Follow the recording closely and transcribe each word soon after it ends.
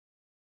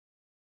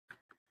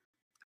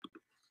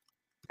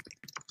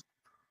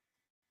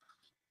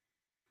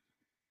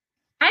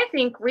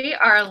think we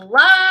are live.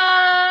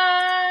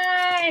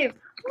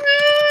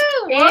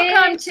 Woo!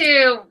 Welcome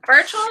to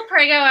Virtual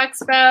Prego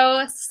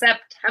Expo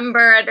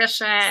September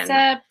edition.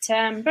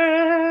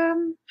 September.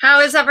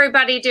 How is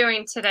everybody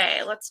doing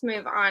today? Let's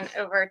move on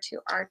over to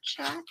our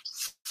chat.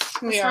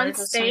 We are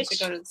just going to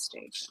go to the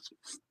stage.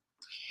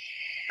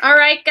 All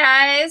right,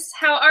 guys.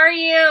 How are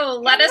you?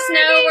 Let us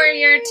know where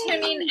you're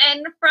tuning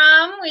in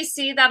from. We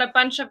see that a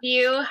bunch of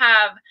you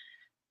have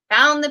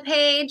found the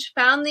page,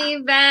 found the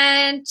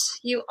event.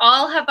 You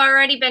all have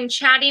already been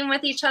chatting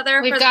with each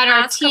other. We've got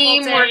our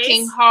team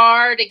working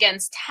hard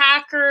against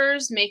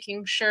hackers,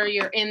 making sure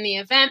you're in the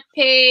event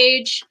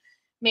page,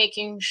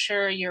 making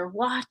sure you're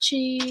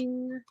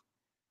watching,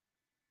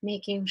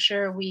 making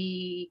sure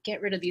we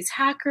get rid of these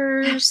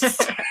hackers.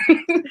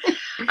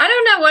 I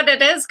don't know what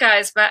it is,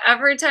 guys, but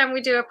every time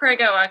we do a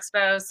Prego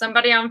Expo,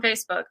 somebody on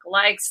Facebook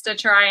likes to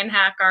try and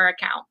hack our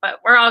account, but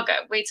we're all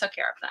good. We took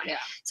care of them. Yeah.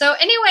 So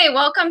anyway,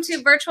 welcome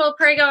to Virtual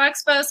Prego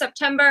Expo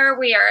September.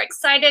 We are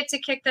excited to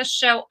kick this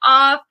show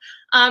off.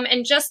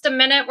 In just a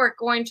minute, we're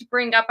going to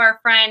bring up our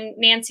friend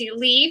Nancy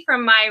Lee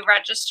from My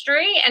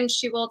Registry, and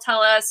she will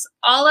tell us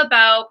all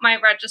about My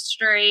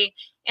Registry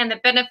and the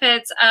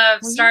benefits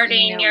of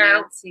starting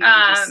your just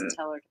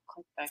tell her to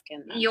click back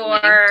in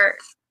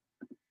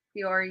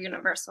your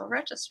universal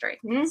registry.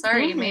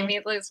 Sorry, you made me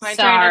lose my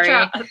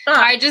train of thought.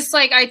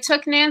 I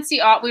took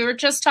Nancy off. We were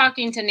just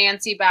talking to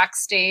Nancy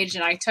backstage,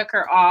 and I took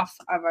her off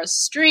of a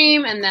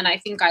stream, and then I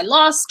think I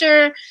lost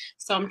her.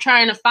 So I'm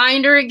trying to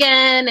find her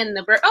again. And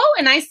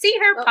and I see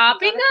her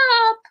popping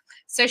up.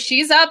 So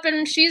she's up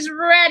and she's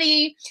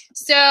ready.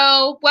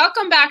 So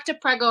welcome back to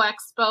Prego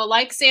Expo.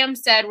 Like Sam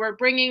said, we're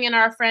bringing in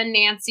our friend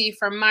Nancy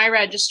from My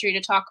Registry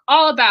to talk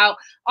all about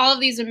all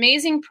of these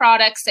amazing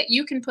products that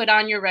you can put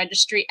on your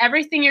registry,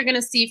 everything you're going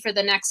to see for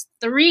the next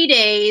 3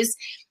 days,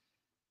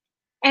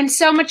 and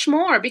so much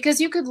more.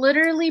 Because you could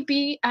literally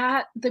be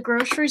at the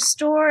grocery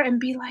store and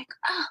be like,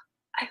 oh,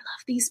 I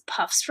love these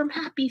puffs from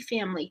Happy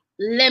Family.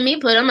 Let me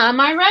put them on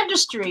my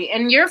registry.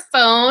 And your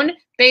phone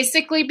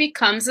basically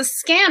becomes a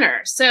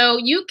scanner. So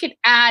you could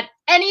add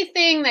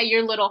anything that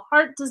your little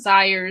heart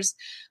desires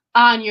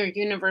on your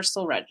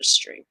universal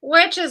registry.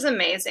 Which is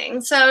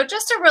amazing. So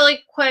just a really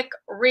quick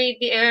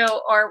review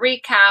or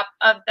recap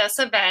of this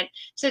event.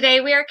 Today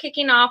we are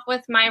kicking off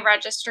with My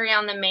Registry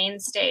on the main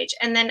stage.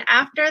 And then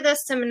after the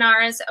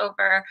seminar is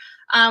over,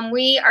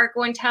 we are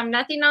going to have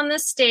nothing on the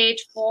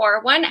stage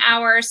for 1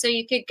 hour, so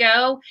you could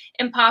go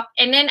and pop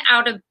in and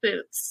out of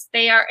booths.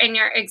 They are in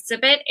your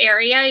exhibit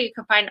area. You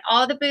can find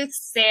all the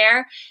booths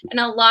there, and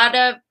a lot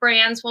of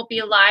brands will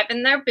be live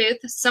in their booth.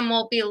 Some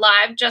will be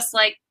live just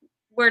like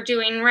we're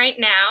doing right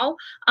now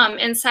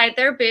inside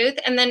their booth,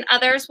 and then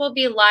others will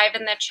be live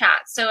in the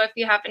chat. So if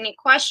you have any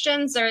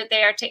questions, they're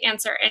there to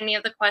answer any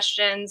of the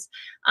questions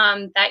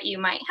that you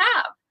might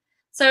have.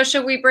 So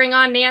should we bring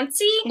on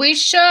Nancy? We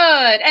should.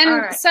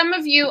 And some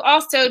of you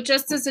also,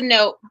 just as a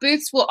note,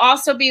 booths will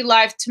also be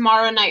live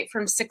tomorrow night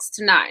from 6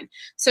 to 9.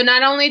 So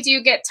not only do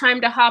you get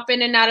time to hop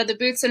in and out of the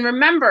booths, and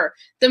remember,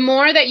 the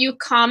more that you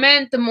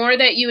comment, the more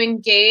that you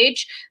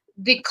engage,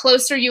 the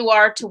closer you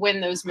are to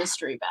win those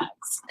mystery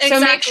bags. Exactly.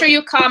 So make sure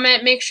you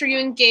comment, make sure you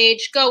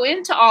engage, go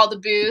into all the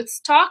booths,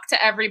 talk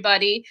to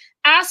everybody,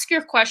 ask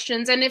your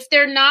questions. And if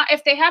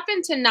they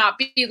happen to not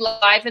be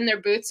live in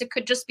their booths, it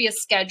could just be a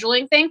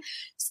scheduling thing.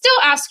 Still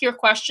ask your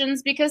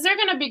questions, because they're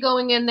going to be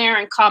going in there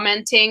and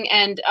commenting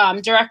and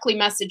directly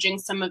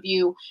messaging some of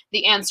you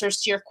the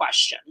answers to your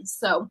questions.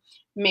 So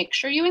make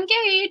sure you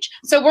engage.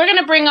 So we're going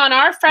to bring on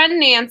our friend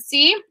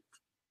Nancy.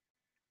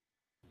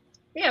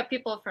 We have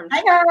people from.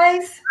 Hi,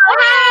 guys.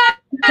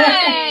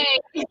 Hey.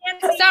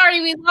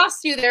 Sorry, we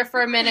lost you there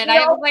for a minute.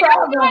 No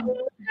problem.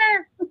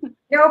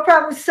 No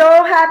problem.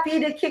 So happy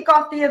to kick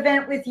off the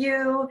event with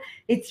you.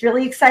 It's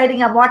really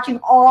exciting. I'm watching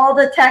all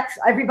the text,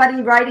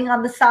 everybody writing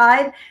on the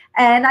side,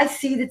 and I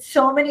see that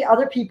so many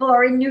other people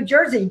are in New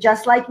Jersey,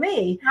 just like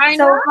me.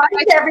 So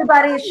hi to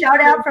everybody. A shout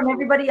out from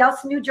everybody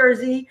else in New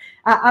Jersey.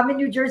 I'm in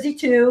New Jersey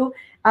too.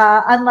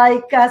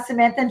 Unlike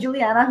Samantha and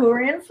Juliana, who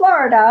are in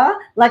Florida.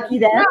 Lucky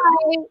them.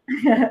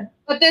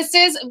 But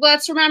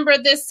let's remember,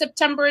 this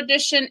September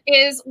edition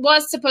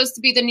was supposed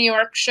to be the New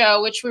York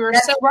show, which we were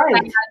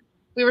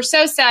we were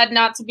so sad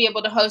not to be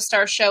able to host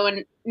our show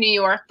in New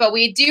York. But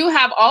we do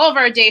have all of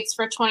our dates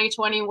for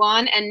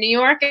 2021, and New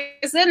York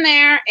is in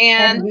there,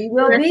 and we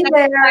will be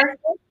there.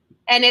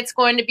 And it's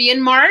going to be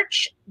in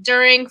March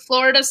during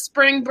Florida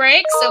spring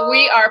break. So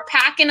we are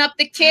packing up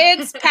the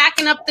kids,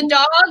 packing up the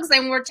dogs,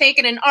 and we're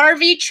taking an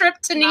RV trip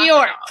to New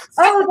York.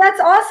 Oh,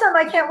 that's awesome.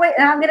 I can't wait.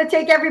 And I'm going to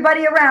take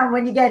everybody around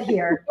when you get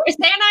here. We're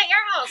staying at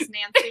your house,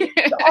 Nancy.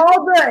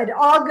 All good.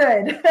 All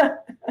good.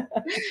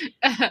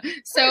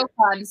 So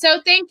fun. So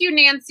thank you,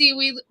 Nancy.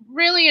 We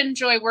really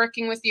enjoy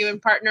working with you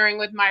and partnering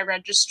with My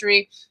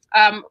Registry.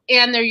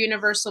 And their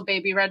Universal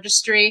Baby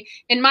Registry.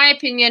 In my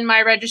opinion,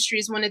 My Registry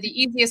is one of the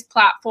easiest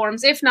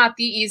platforms, if not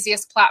the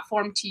easiest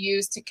platform to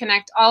use to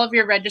connect all of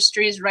your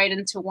registries right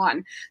into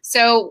one.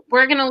 So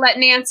we're going to let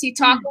Nancy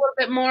talk a little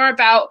bit more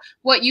about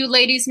what you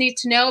ladies need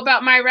to know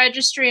about My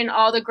Registry and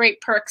all the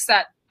great perks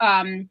that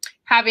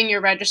having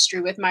your registry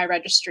with my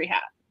registry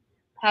hat.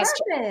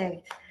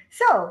 Perfect.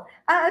 So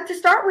to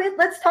start with,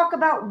 let's talk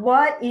about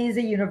what is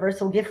a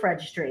universal gift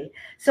registry.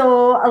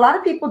 So a lot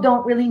of people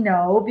don't really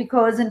know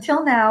because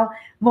until now,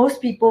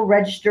 most people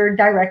register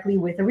directly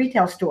with a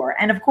retail store.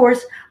 And of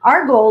course,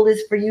 our goal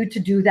is for you to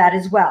do that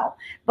as well.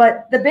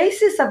 But the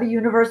basis of a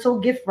universal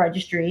gift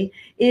registry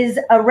is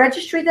a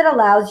registry that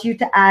allows you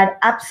to add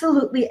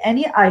absolutely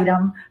any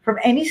item from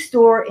any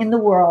store in the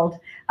world,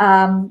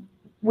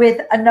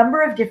 with a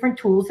number of different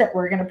tools that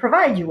we're going to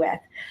provide you with.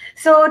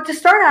 So to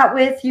start out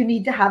with, you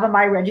need to have a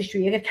My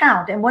Registry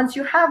account. And once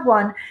you have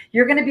one,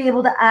 you're going to be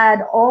able to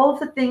add all of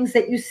the things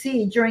that you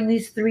see during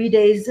these 3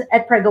 days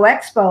at Prego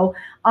Expo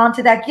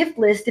onto that gift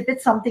list if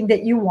it's something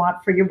that you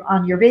want for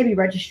on your baby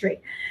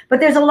registry. But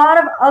there's a lot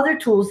of other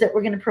tools that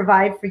we're going to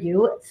provide for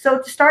you.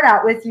 So to start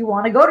out with, you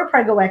want to go to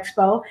Prego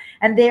Expo,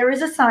 and there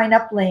is a sign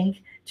up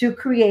link to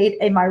create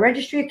a My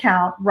Registry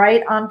account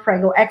right on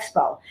Prego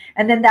Expo.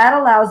 And then that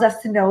allows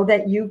us to know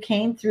that you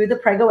came through the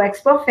Prego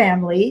Expo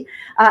family.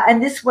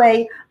 And this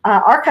way,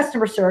 our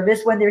customer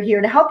service, when they're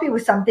here to help you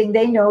with something,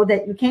 they know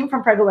that you came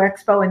from Prego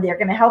Expo and they're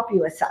going to help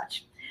you as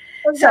such.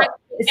 Exactly.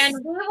 So, and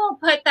we will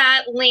put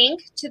that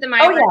link to the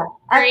My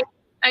Registry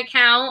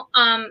account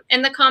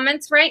in the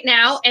comments right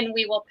now, and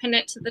we will pin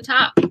it to the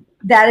top.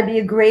 That'd be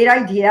a great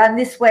idea. And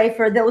this way,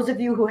 for those of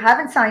you who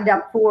haven't signed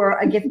up for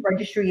a gift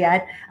registry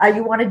yet,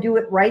 you want to do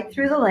it right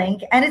through the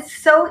link. And it's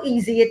so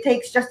easy. It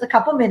takes just a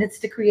couple minutes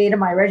to create a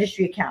My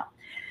Registry account.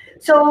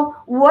 So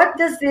what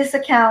does this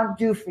account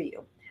do for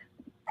you?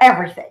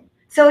 Everything.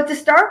 So to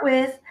start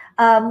with,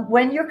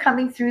 when you're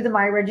coming through the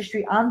My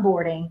Registry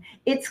onboarding,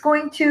 it's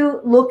going to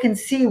look and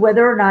see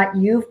whether or not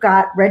you've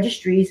got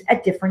registries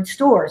at different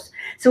stores.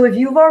 So if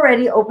you've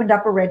already opened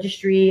up a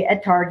registry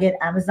at Target,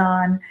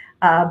 Amazon,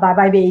 Bye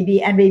Bye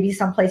Baby, and maybe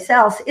someplace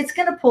else, it's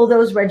going to pull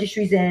those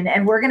registries in,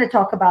 and we're going to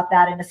talk about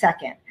that in a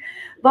second.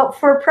 But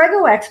for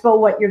Prego Expo,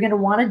 what you're going to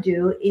want to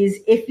do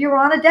is, if you're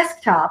on a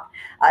desktop,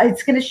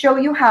 it's going to show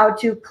you how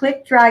to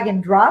click, drag,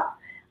 and drop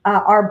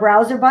our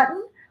browser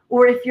button.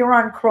 Or if you're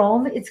on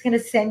Chrome, it's going to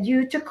send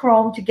you to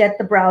Chrome to get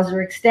the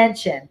browser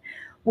extension.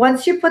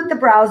 Once you put the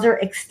browser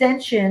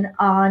extension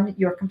on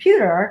your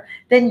computer,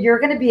 then you're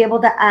going to be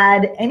able to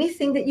add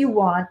anything that you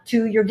want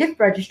to your gift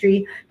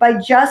registry by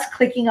just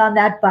clicking on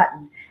that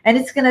button. And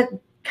it's going to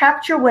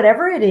capture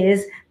whatever it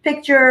is,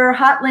 picture,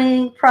 hot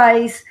link,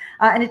 price,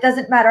 and it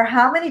doesn't matter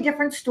how many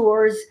different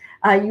stores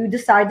you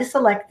decide to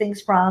select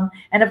things from.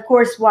 And of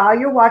course, while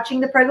you're watching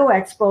the Prego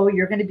Expo,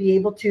 you're going to be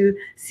able to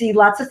see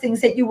lots of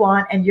things that you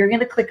want, and you're going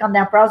to click on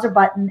that browser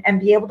button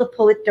and be able to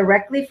pull it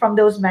directly from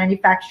those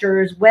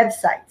manufacturers'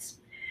 websites.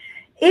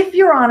 If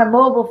you're on a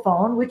mobile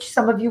phone, which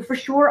some of you for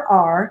sure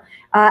are,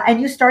 and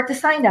you start to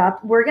sign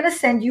up, we're going to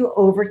send you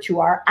over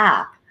to our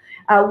app.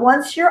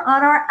 Once you're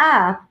on our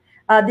app,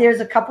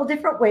 there's a couple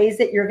different ways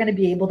that you're going to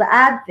be able to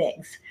add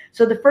things.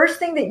 So the first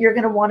thing that you're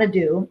going to want to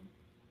do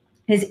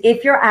is,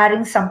 if you're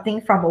adding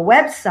something from a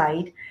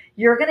website,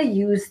 you're going to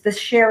use the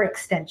share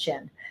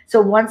extension. So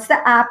once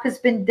the app has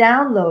been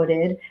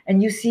downloaded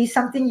and you see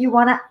something you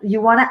want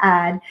to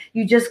add,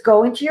 you just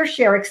go into your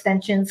share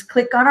extensions,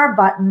 click on our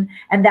button,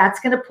 and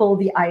that's going to pull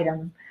the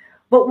item.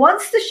 But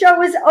once the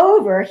show is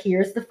over,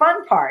 here's the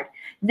fun part.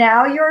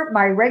 Now your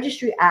My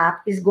Registry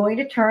app is going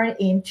to turn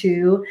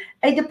into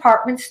a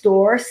department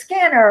store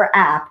scanner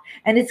app,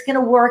 and it's going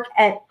to work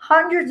at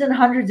hundreds and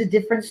hundreds of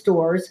different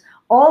stores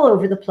all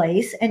over the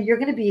place, and you're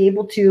going to be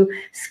able to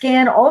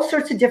scan all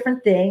sorts of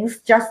different things,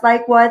 just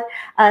like what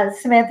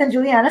Samantha and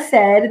Juliana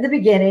said in the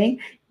beginning.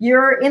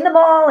 You're in the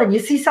mall and you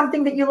see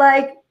something that you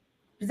like,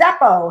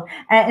 Zappo,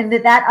 and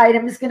that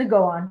item is going to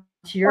go on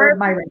to your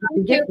My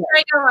Registry gift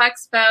list. Prego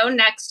Expo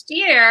next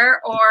year,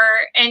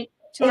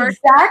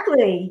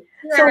 Exactly.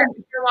 So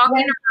if you're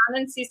walking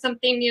around and see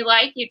something you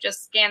like, you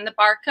just scan the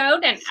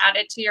barcode and add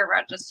it to your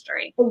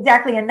registry.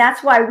 Exactly. And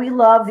that's why we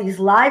love these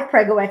live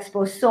Prego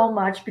Expos so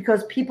much,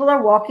 because people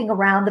are walking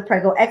around the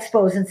Prego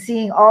Expos and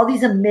seeing all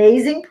these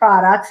amazing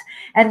products,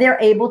 and they're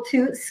able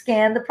to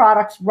scan the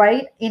products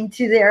right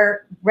into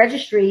their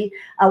registry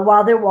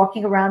while they're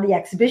walking around the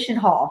exhibition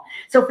hall.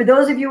 So for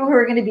those of you who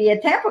are going to be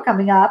at Tampa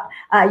coming up,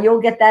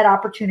 you'll get that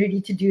opportunity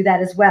to do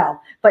that as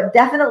well. But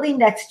definitely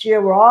next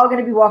year, we're all going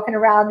to be walking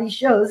around these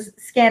shows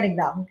scanning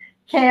them.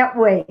 Can't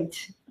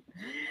wait.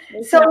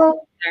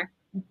 So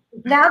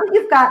now that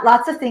you've got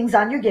lots of things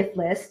on your gift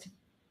list,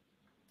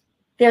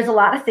 there's a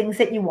lot of things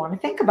that you want to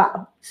think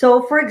about.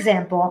 So for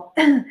example,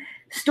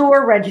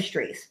 store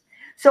registries.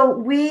 So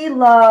we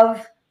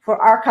love for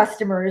our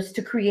customers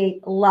to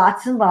create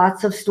lots and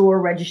lots of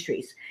store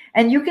registries.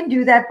 And you can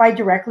do that by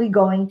directly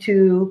going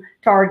to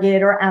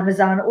Target or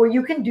Amazon, or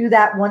you can do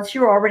that once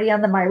you're already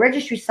on the My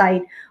Registry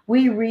site.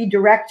 We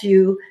redirect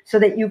you so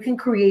that you can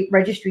create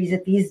registries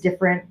at these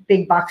different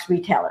big box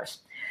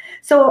retailers.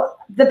 So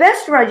the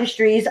best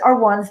registries are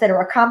ones that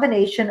are a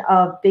combination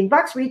of big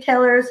box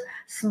retailers,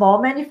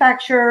 small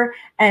manufacturers,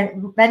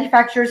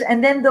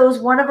 and then those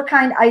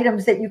one-of-a-kind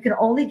items that you can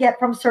only get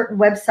from certain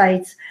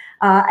websites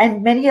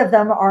And many of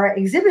them are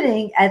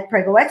exhibiting at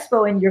Prego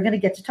Expo, and you're going to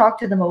get to talk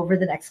to them over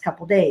the next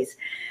couple days.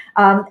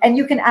 And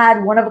you can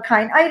add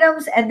one-of-a-kind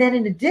items. And then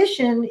in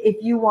addition, if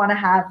you want to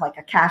have like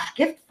a cash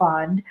gift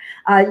fund,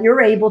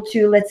 you're able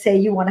to, let's say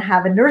you want to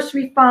have a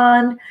nursery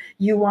fund,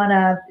 you want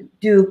to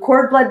do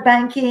cord blood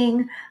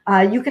banking,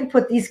 you can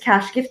put these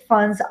cash gift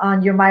funds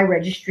on your My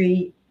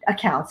Registry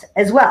accounts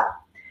as well.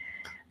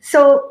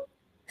 So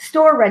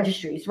store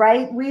registries,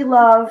 right? We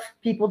love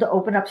people to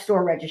open up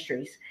store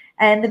registries.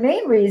 And the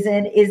main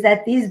reason is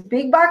that these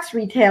big box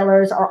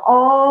retailers are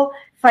all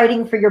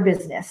fighting for your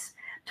business.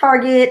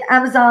 Target,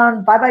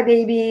 Amazon, Bye Bye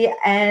Baby,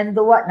 and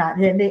the whatnot.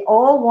 And they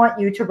all want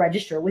you to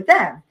register with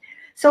them.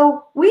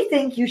 So we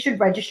think you should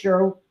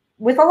register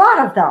with a lot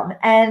of them.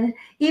 And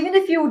even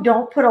if you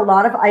don't put a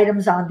lot of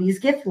items on these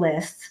gift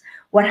lists,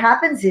 what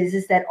happens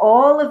is that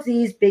all of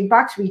these big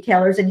box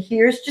retailers, and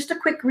here's just a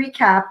quick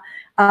recap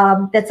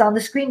that's on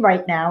the screen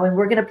right now, and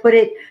we're going to put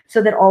it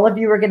so that all of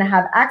you are going to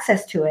have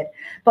access to it.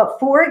 But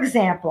for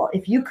example,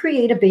 if you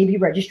create a baby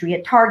registry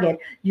at Target,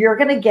 you're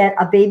going to get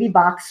a baby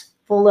box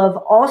full of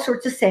all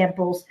sorts of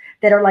samples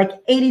that are like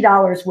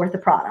 $80 worth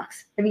of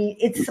products. I mean,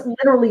 it's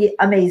literally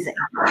amazing.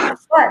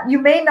 But you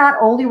may not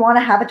only want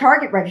to have a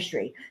Target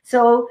registry.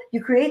 So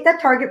you create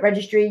that Target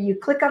registry, you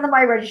click on the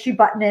My Registry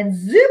button, and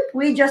zoop,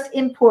 we just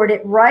import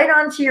it right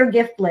onto your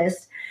gift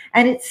list,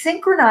 and it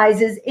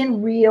synchronizes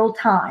in real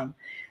time.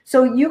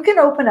 So you can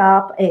open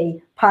up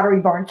a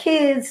Pottery Barn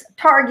Kids,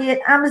 Target,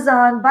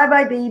 Amazon, Bye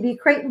Bye Baby,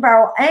 Crate and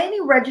Barrel, any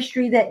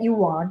registry that you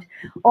want,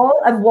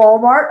 and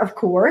Walmart, of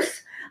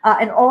course.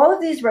 And all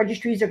of these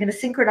registries are going to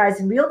synchronize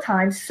in real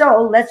time.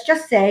 So let's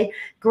just say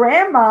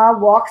grandma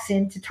walks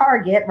into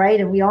Target,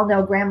 right? And we all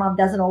know my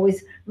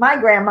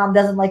grandmom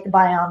doesn't like to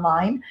buy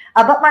online,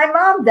 but my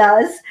mom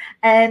does.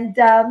 And,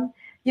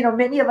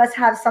 many of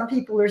us some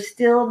people are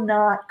still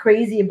not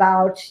crazy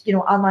about,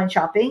 online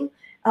shopping.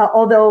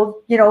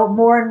 Although,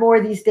 more and more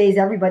these days,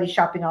 everybody's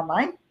shopping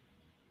online.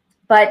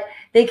 But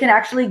they can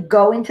actually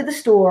go into the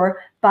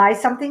store, buy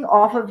something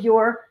off of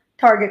your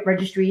Target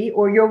registry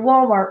or your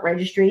Walmart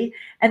registry,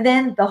 and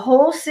then the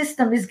whole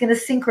system is going to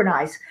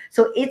synchronize.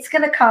 So it's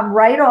going to come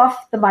right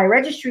off the My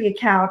Registry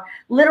account,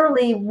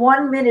 literally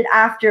 1 minute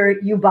after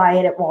you buy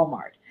it at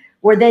Walmart,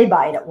 or they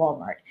buy it at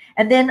Walmart.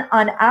 And then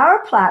on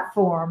our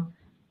platform,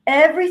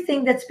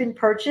 everything that's been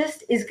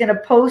purchased is going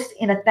to post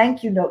in a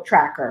thank you note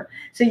tracker.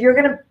 So you're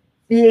going to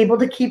be able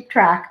to keep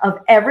track of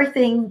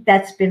everything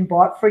that's been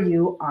bought for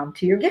you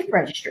onto your gift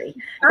registry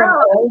from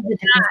all the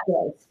different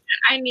stores.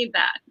 I need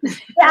that.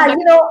 Yeah,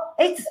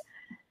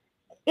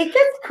 it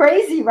gets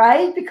crazy,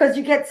 right? Because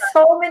you get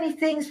so many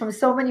things from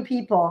so many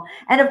people.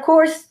 And of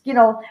course,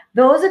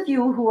 those of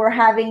you who are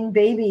having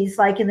babies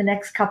like in the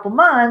next couple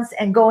months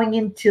and going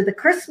into the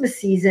Christmas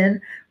season,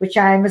 which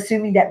I'm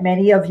assuming that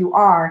many of you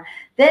are,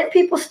 then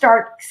people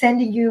start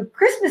sending you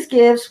Christmas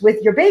gifts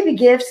with your baby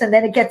gifts, and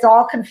then it gets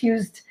all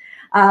confused.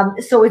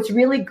 So it's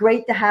really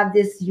great to have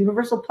this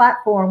universal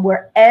platform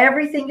where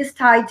everything is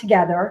tied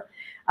together,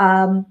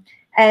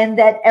 and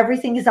that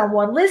everything is on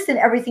one list and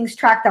everything's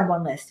tracked on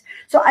one list.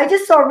 So I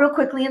just saw real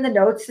quickly in the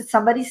notes that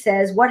somebody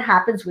says, what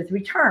happens with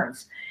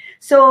returns?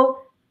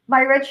 So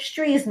My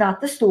Registry is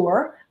not the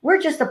store. We're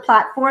just a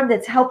platform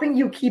that's helping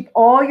you keep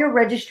all your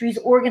registries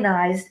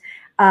organized,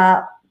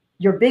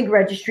 your big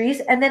registries,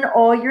 and then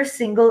all your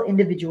single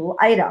individual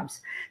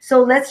items.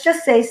 So let's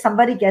just say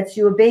somebody gets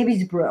you a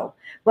Baby's Brew.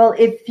 Well,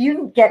 if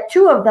you get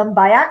 2 of them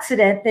by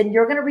accident, then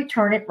you're going to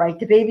return it right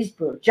to Baby's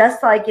Brew.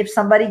 Just like if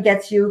somebody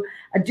gets you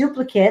a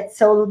duplicate,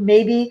 so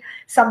maybe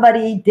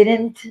somebody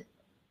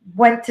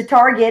went to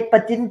Target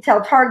but didn't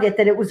tell Target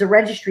that it was a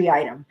registry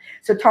item.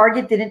 So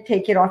Target didn't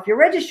take it off your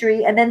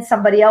registry, and then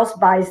somebody else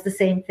buys the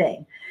same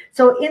thing.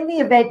 So in the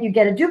event you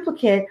get a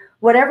duplicate,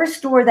 whatever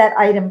store that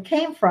item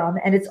came from,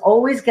 and it's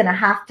always going to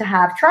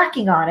have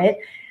tracking on it.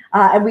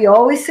 And we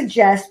always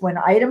suggest when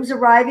items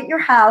arrive at your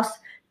house,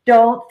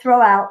 don't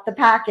throw out the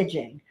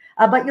packaging.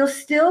 But you'll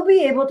still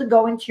be able to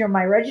go into your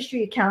My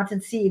Registry account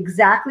and see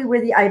exactly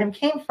where the item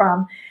came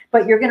from,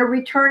 but you're going to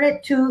return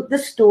it to the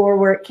store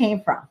where it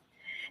came from.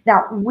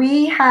 Now,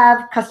 we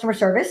have customer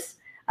service,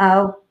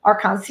 our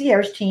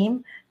concierge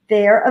team.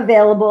 They're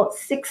available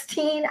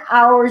 16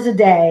 hours a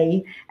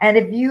day. And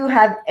if you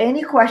have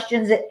any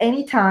questions at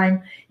any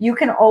time, you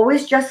can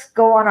always just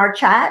go on our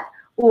chat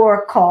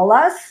or call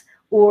us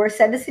or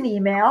send us an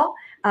email.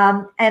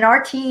 And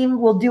our team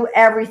will do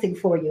everything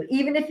for you.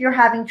 Even if you're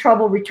having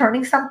trouble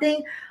returning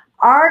something,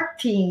 our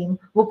team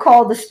will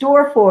call the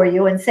store for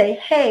you and say,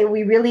 hey,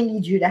 we really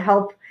need you to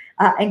help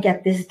and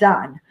get this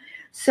done.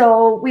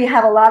 So we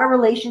have a lot of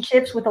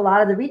relationships with a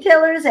lot of the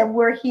retailers, and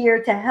we're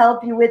here to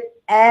help you with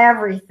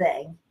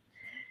everything.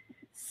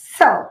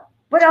 So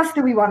what else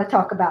do we want to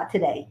talk about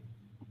today?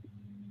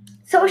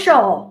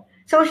 Social,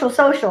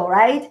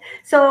 right?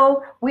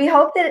 So we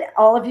hope that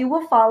all of you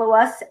will follow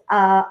us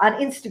on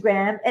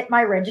Instagram at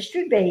My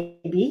Registry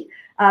Baby,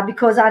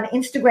 because on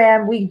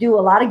Instagram, we do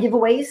a lot of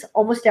giveaways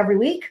almost every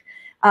week.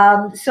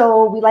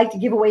 So we like to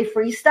give away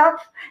free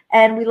stuff,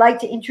 and we like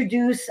to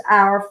introduce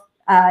our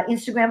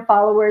Instagram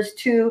followers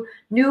to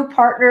new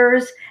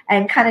partners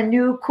and kind of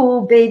new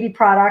cool baby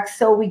products.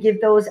 So we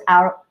give those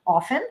out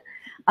often.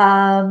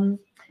 And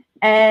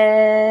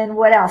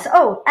what else?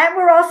 Oh, and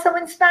we're also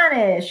in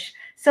Spanish.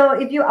 So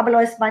if you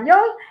hablo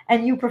español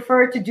and you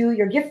prefer to do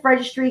your gift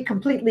registry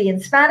completely in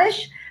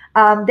Spanish,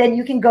 then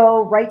you can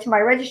go right to my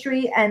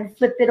registry and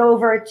flip it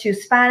over to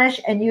Spanish,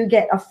 and you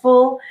get a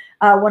full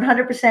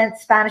 100%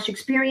 Spanish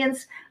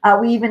experience.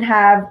 We even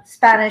have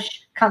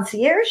Spanish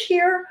concierge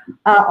here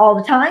all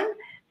the time,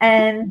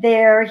 and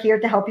they're here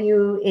to help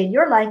you in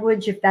your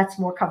language if that's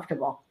more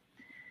comfortable.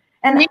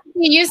 And Nancy,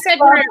 you said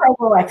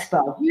Prego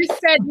Expo. You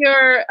said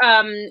your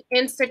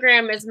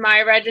Instagram is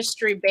My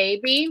Registry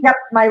Baby. Yep,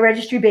 My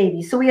Registry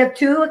Baby. So we have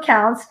two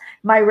accounts,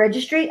 My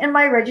Registry and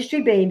My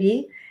Registry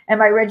Baby. And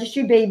My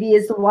Registry Baby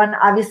is the one,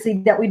 obviously,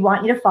 that we'd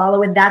want you to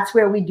follow. And that's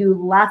where we do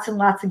lots and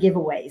lots of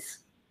giveaways.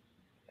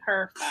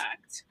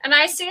 Perfect. And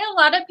I see a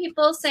lot of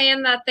people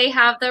saying that they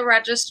have the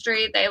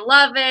registry. They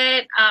love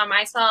it.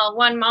 I saw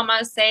one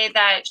mama say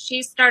that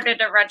she started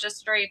a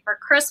registry for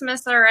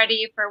Christmas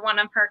already for one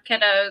of her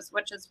kiddos,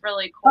 which is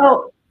really cool.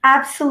 Oh,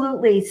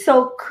 absolutely.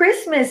 So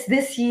Christmas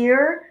this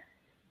year,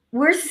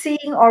 we're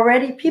seeing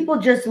already people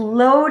just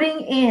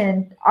loading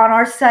in on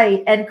our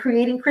site and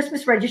creating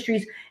Christmas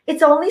registries.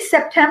 It's only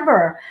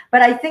September,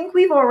 but I think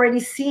we've already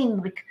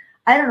seen, like,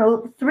 I don't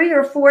know, 3,000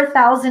 or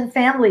 4,000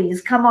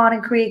 families come on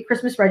and create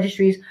Christmas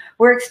registries.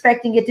 We're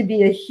expecting it to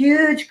be a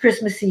huge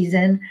Christmas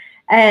season.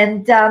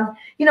 And,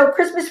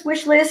 Christmas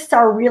wish lists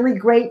are really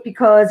great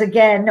because,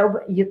 again,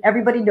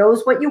 everybody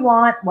knows what you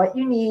want, what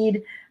you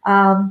need.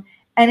 And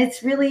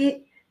it's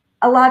really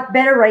a lot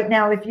better right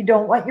now if you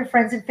don't want your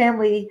friends and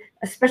family,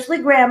 especially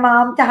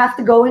grandmom, to have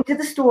to go into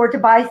the store to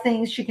buy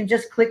things. She can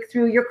just click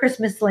through your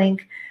Christmas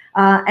link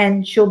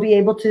and she'll be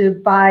able to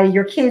buy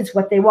your kids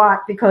what they want,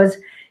 because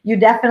you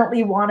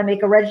definitely want to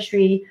make a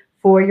registry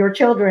for your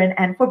children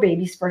and for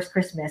baby's first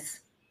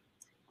Christmas.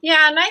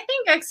 Yeah, and I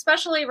think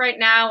especially right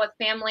now with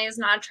families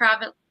not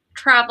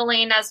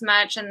traveling as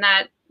much, and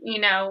that,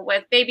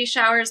 with baby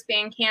showers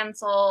being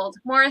canceled,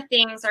 more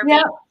things are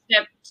being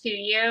shipped to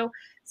you.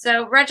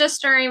 So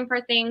registering for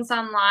things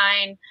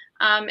online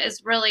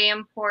is really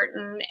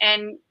important.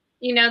 And,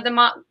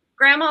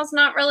 grandma's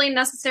not really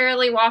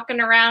necessarily walking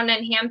around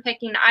and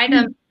handpicking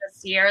items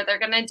this year. They're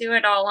going to do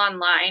it all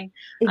online.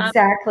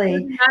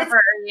 Exactly.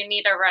 Never you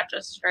need a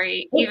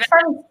registry. It's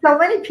funny. So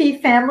many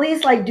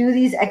families do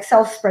these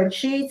Excel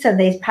spreadsheets and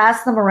they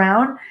pass them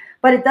around,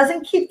 but it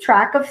doesn't keep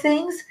track of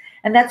things.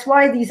 And that's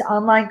why these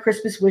online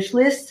Christmas wish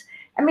lists,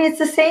 it's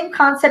the same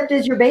concept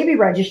as your baby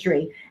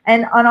registry.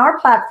 And on our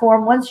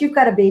platform, once you've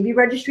got a baby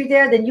registry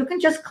there, then you can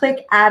just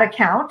click add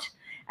account.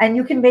 And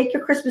you can make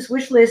your Christmas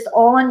wish list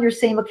all on your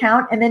same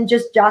account and then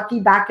just jockey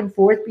back and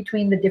forth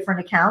between the different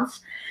accounts.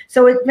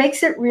 So it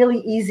makes it really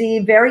easy,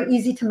 very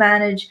easy to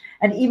manage.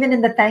 And even in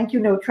the thank you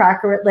note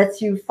tracker, it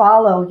lets you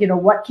follow,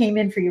 what came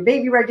in for your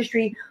baby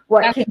registry,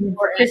 what came in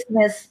for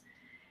Christmas.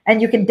 And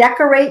you can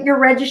decorate your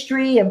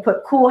registry and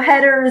put cool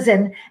headers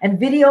and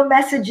video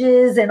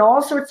messages and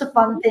all sorts of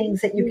fun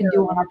things that you can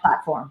do on our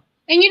platform.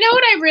 And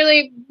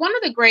one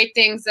of the great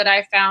things that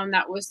I found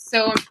that was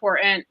so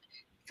important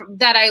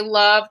that I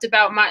loved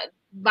about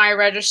my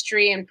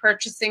registry and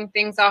purchasing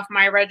things off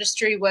my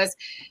registry was,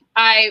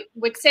 I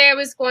would say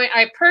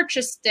I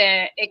purchased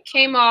it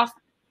came off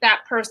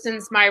that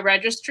person's my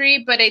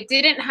registry, but I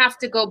didn't have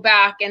to go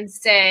back and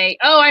say,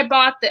 oh, I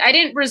bought I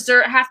didn't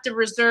have to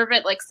reserve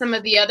it like some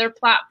of the other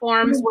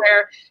platforms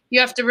where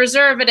you have to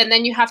reserve it and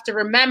then you have to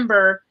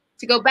remember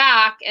to go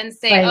back and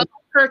say, oh, I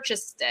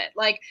purchased it.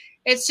 Like,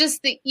 it's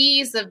just the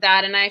ease of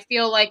that. And I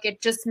feel like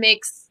it just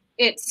makes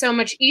it's so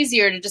much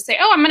easier to just say,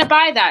 oh, I'm going to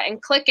buy that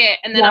and click it.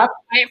 And then I'll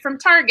buy it from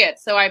Target.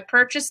 So I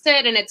purchased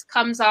it and it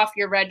comes off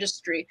your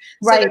registry.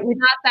 So there's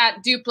not that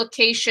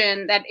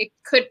duplication that it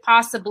could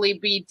possibly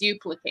be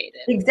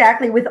duplicated.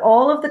 Exactly. With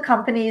all of the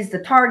companies, the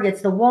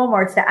Targets, the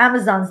Walmarts, the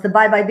Amazons, the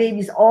Buy Buy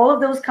Babies, all of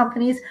those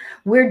companies,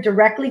 we're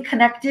directly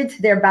connected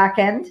to their back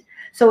end.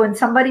 So when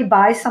somebody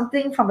buys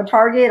something from a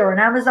Target or an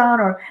Amazon,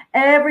 or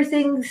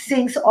everything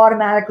syncs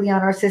automatically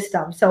on our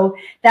system. So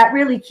that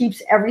really keeps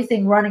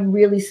everything running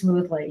really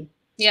smoothly.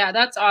 Yeah,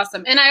 that's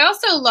awesome. And I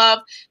also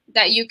love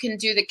that you can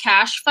do the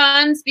cash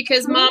funds,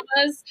 because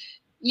mamas,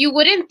 you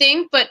wouldn't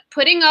think, but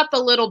putting up a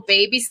little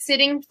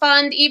babysitting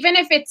fund, even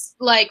if it's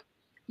like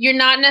you're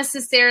not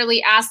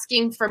necessarily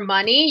asking for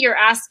money, you're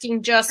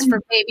asking just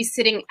for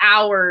babysitting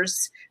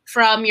hours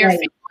from your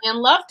family and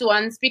loved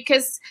ones,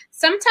 because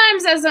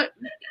sometimes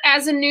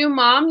as a new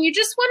mom, you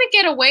just want to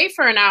get away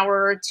for an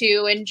hour or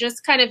two and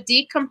just kind of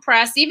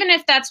decompress, even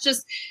if that's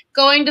just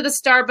going to the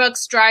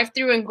Starbucks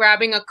drive-thru and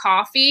grabbing a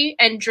coffee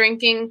and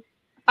drinking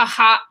a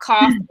hot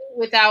coffee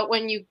without,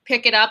 when you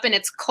pick it up and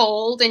it's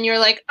cold and you're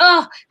like,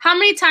 oh, how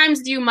many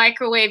times do you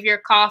microwave your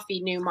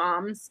coffee, new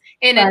moms?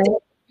 And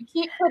you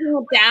keep putting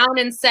it down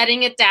and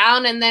setting it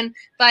down, and then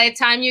by the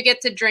time you get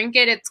to drink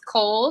it, it's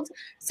cold.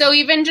 So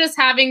even just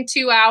having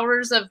 2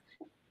 hours of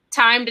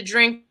time to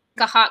drink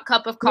a hot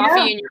cup of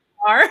coffee in your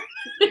are.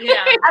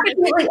 Yeah.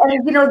 Absolutely.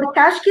 And the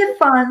cash gift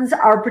funds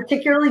are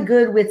particularly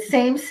good with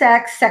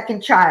same-sex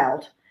second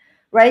child,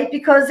 right?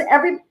 Because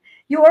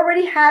you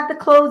already have the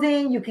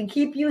clothing, you can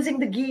keep using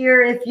the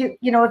gear if if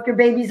your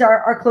babies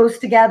are close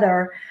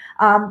together.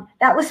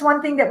 That was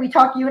one thing that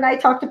you and I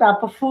talked about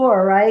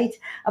before, right?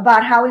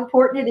 About how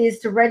important it is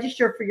to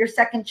register for your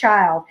second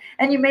child.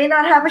 And you may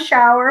not have a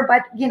shower,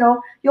 but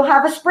you'll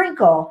have a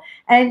sprinkle.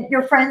 And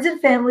your friends and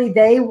family,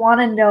 they want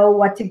to know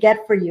what to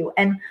get for you.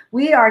 And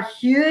we are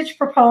huge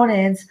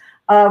proponents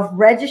of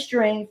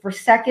registering for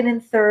second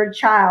and third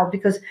child,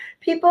 because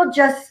people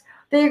just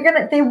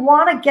they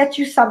want to get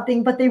you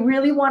something, but they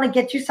really want to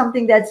get you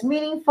something that's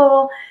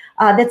meaningful,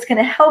 that's going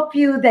to help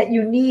you, that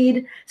you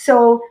need.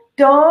 So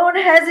don't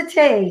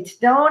hesitate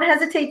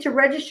to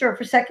register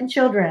for second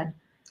children.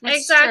 That's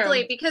exactly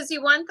true. Because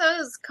you want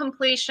those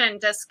completion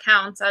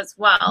discounts as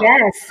well.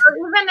 Yes. So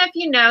even if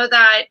you know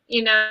that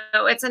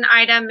it's an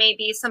item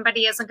maybe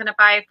somebody isn't going to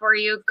buy for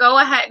you, go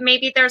ahead.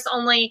 Maybe there's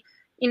only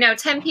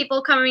 10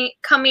 people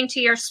coming to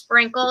your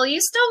sprinkle.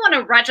 You still want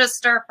to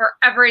register for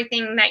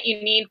everything that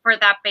you need for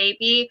that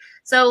baby.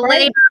 So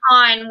right. Later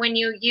on, when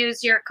you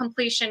use your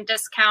completion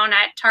discount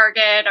at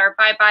Target or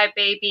Bye Bye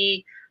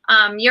Baby,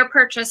 you're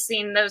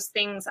purchasing those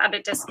things at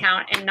a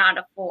discount and not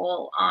a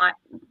full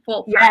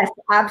price. Yes,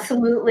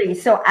 absolutely.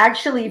 So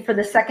actually, for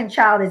the second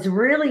child, it's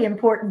really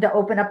important to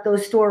open up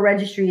those store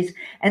registries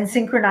and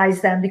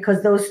synchronize them,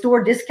 because those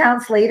store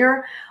discounts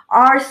later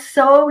are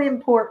so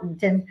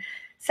important. And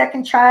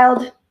second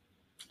child,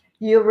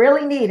 you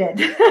really need it.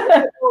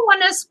 You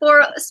want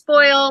to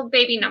spoil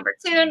baby number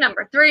 2,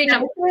 number 3,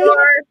 number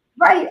 4.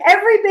 Right.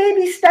 Every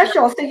baby's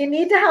special. So you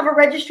need to have a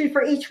registry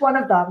for each one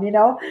of them,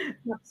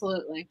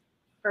 Absolutely.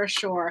 For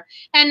sure.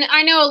 And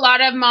I know a lot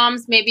of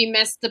moms maybe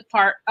missed the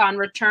part on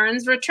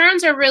returns.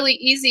 Returns are really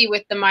easy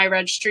with the My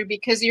Registry,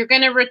 because you're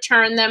going to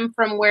return them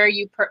from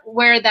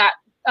where that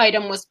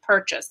item was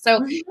purchased.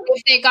 So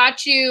if they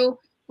got you,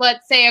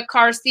 let's say, a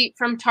car seat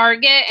from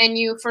Target, and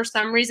you for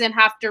some reason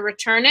have to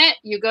return it,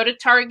 you go to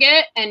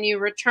Target and you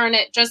return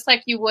it just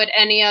like you would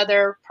any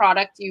other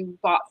product you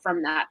bought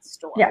from that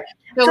store. Yeah.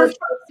 So it makes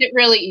it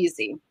really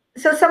easy.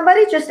 So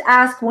somebody just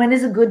asked, when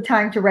is a good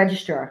time to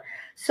register?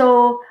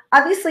 So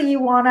obviously you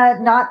want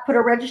to not put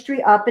a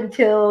registry up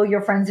until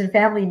your friends and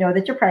family know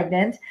that you're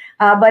pregnant.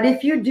 But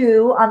if you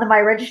do, on the My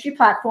Registry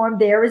platform,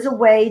 there is a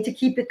way to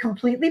keep it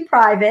completely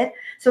private,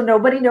 so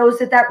nobody knows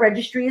that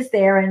registry is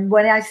there. And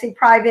when I say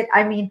private,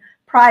 I mean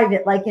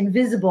private, like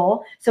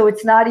invisible. So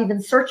it's not even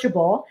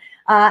searchable.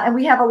 And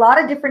we have a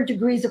lot of different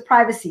degrees of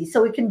privacy.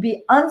 So it can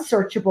be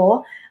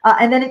unsearchable,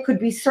 and then it could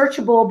be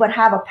searchable but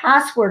have a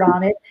password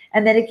on it,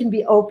 and then it can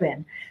be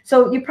open.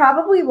 So you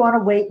probably want to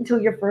wait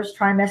until your first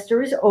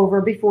trimester is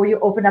over before you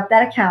open up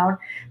that account.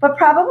 But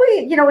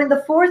probably, in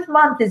the 4th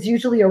month is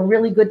usually a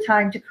really good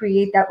time to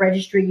create that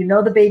registry.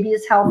 The baby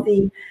is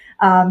healthy.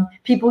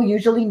 People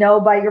usually know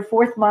by your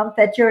 4th month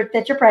that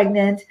you're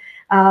pregnant.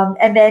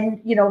 And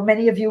then,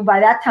 many of you by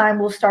that time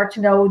will start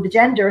to know the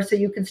gender, so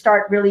you can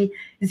start really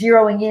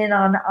zeroing in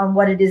on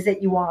what it is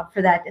that you want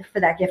for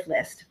that gift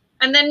list.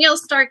 And then you'll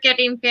start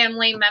getting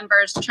family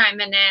members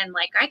chiming in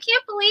like, I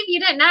can't believe you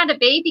didn't add a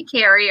baby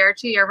carrier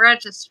to your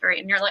registry.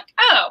 And you're like,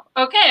 oh,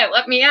 okay,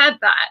 let me add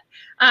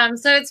that.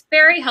 So it's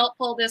very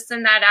helpful to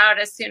send that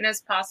out as soon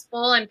as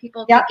possible. And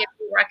people can give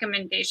you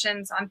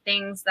recommendations on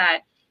things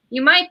that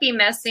you might be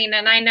missing.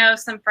 And I know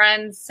some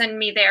friends send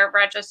me their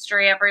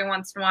registry every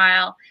once in a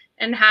while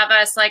and have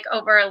us like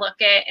overlook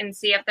it and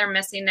see if they're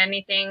missing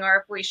anything or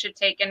if we should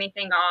take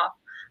anything off.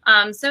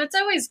 So it's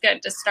always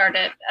good to start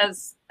it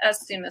as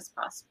soon as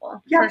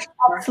possible. Yeah, sure.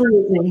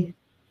 Absolutely.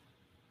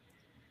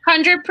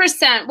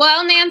 100%.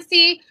 Well,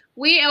 Nancy,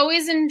 we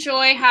always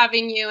enjoy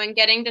having you and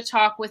getting to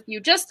talk with you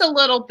just a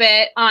little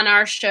bit on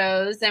our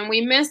shows, and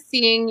we miss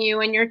seeing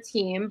you and your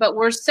team, but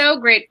we're so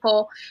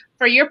grateful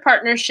for your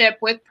partnership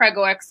with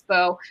Prego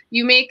Expo.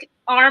 You make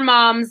our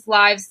moms'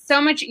 lives so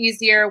much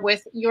easier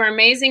with your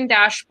amazing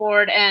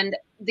dashboard and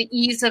the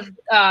ease of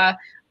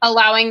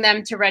allowing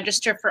them to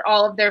register for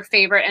all of their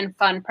favorite and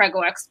fun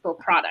Prego Expo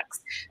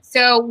products.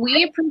 So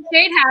we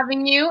appreciate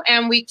having you,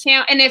 and we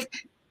can't. And if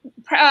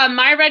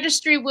My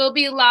Registry will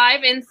be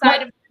live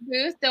inside of the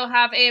booth, they'll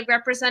have a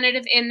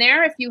representative in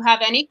there. If you have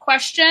any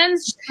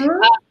questions,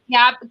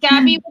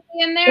 Gabby will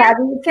be in there.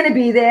 Gabby's going to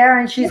be there,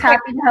 and she's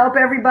happy to help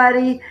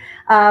everybody.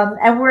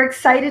 And we're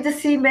excited to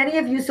see many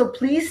of you. So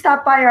please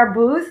stop by our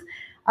booth.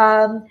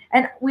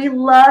 And we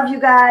love you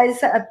guys.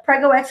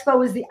 Prego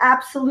Expo is the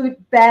absolute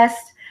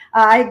best.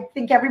 I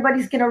think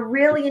everybody's going to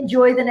really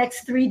enjoy the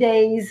next 3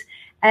 days,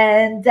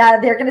 and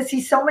they're going to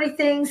see so many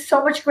things,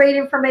 so much great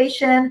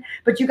information,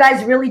 but you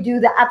guys really do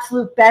the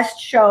absolute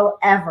best show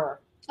ever.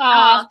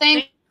 Oh,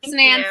 thanks,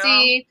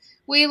 Nancy.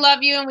 We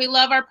love you, and we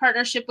love our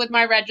partnership with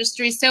My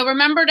Registry. So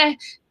remember to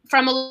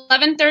from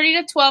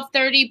 11:30 to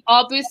 12:30.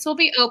 All booths will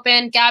be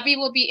open. Gabby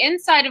will be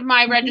inside of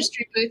my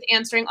registry booth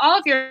answering all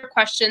of your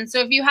questions.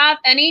 So if you have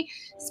any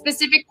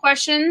specific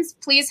questions,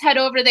 please head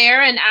over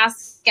there and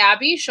ask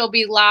Gabby. She'll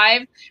be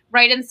live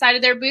right inside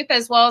of their booth,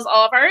 as well as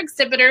all of our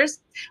exhibitors.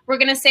 We're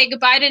going to say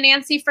goodbye to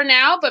Nancy for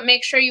now, but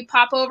make sure you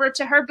pop over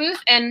to her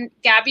booth and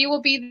Gabby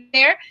will be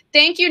there.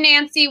 Thank you,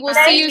 Nancy. We'll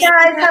see you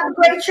guys. soon. Have a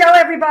great show,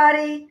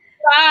 everybody.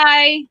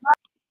 Bye.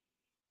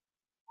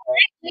 All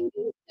right, thank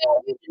you.